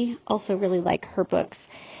Stacy also really like her books.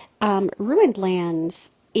 Ruined Lands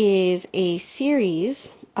is a series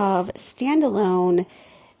of standalone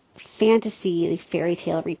fantasy fairy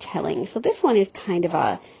tale retelling. So this one is kind of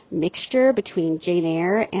a mixture between Jane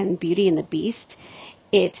Eyre and Beauty and the Beast.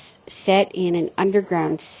 It's set in an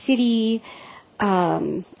underground city,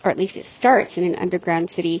 or at least it starts in an underground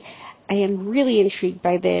city. I am really intrigued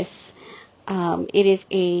by this. It is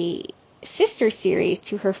a sister series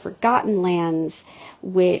to her Forgotten Lands,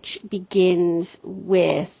 which begins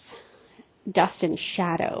with Dust and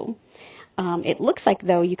Shadow. It looks like,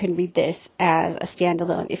 though, you can read this as a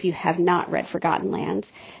standalone if you have not read Forgotten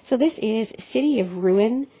Lands. So this is City of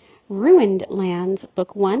Ruined Lands,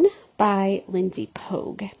 Book 1 by Lindsay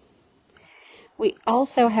Pogue. We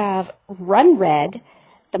also have Run Red,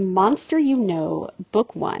 The Monster You Know,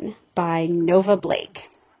 Book 1 by Nova Blake.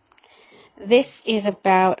 This is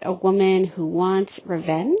about a woman who wants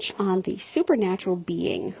revenge on the supernatural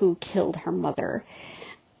being who killed her mother.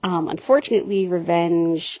 Unfortunately,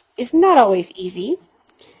 revenge is not always easy,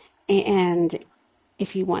 and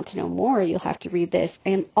if you want to know more, you'll have to read this. I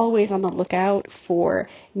am always on the lookout for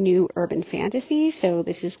new urban fantasy, so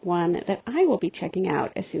this is one that I will be checking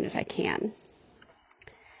out as soon as I can.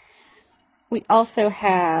 We also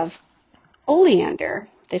have Oleander.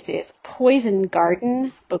 This is Poison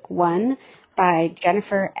Garden, Book 1 by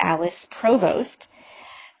Jennifer Alice Provost.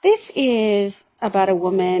 This is about a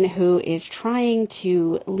woman who is trying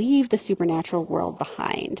to leave the supernatural world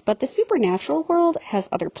behind, but the supernatural world has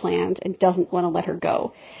other plans and doesn't want to let her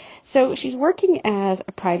go. So she's working as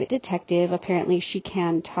a private detective. Apparently she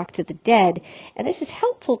can talk to the dead, and this is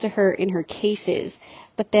helpful to her in her cases,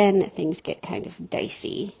 but then things get kind of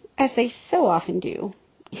dicey, as they so often do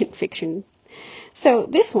in fiction. So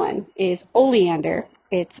this one is Oleander.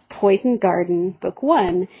 It's Poison Garden, Book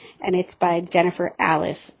 1, and it's by Jennifer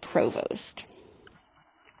Alice Provost.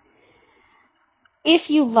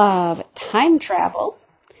 If you love time travel,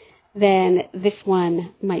 then this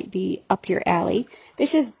one might be up your alley.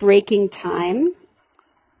 This is Breaking Time,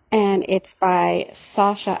 and it's by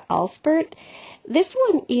Sasha Alspert. This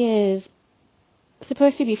one is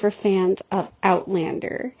supposed to be for fans of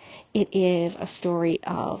Outlander. It is a story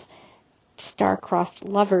of star-crossed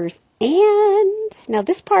lovers, and now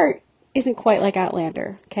this part isn't quite like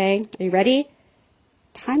Outlander, okay? Are you ready?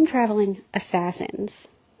 Time-traveling assassins.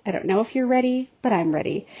 I don't know if you're ready, but I'm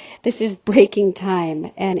ready. This is Breaking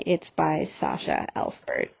Time, and it's by Sasha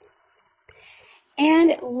Alspert.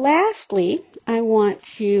 And lastly, I want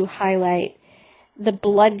to highlight The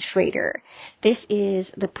Blood Trader. This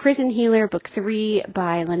is The Prison Healer, Book 3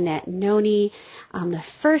 by Lynette Noni. The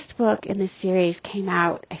first book in this series came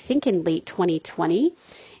out, I think, in late 2020,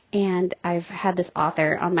 and I've had this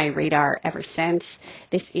author on my radar ever since.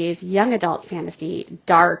 This is young adult fantasy,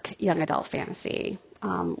 dark young adult fantasy,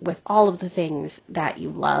 with all of the things that you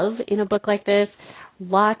love in a book like this.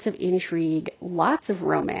 Lots of intrigue, lots of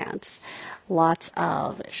romance, lots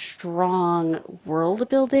of strong world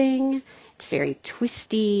building. It's very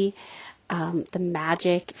twisty. The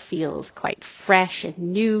magic feels quite fresh and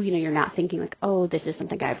new. You know, you're not thinking like, oh, this is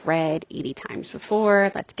something I've read 80 times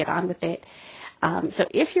before. Let's get on with it. So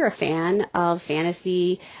if you're a fan of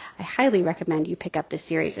fantasy, I highly recommend you pick up this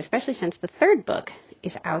series, especially since the third book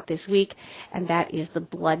is out this week, and that is The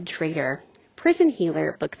Blood Trader, Prison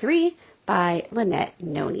Healer, Book 3 by Lynette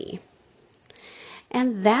Noni.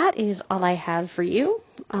 And that is all I have for you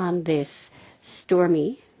on this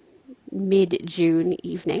stormy mid-June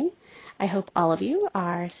evening. I hope all of you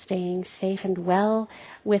are staying safe and well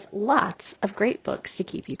with lots of great books to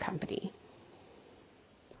keep you company.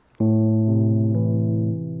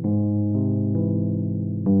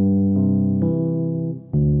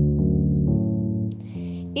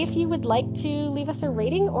 If you would like to leave us a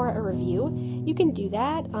rating or a review, you can do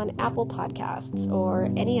that on Apple Podcasts or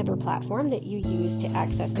any other platform that you use to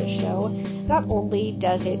access this show. Not only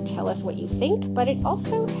does it tell us what you think, but it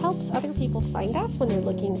also helps other people find us when they're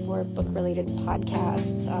looking for book-related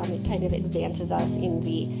podcasts. It kind of advances us in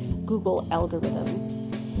the Google algorithm.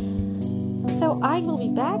 So I will be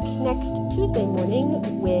back next Tuesday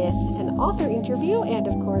morning with an author interview and,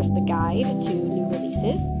 of course, the guide to new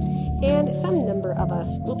releases. And some number of us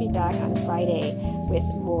will be back on Friday with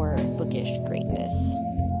more bookish greatness.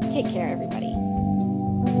 Take care, everybody.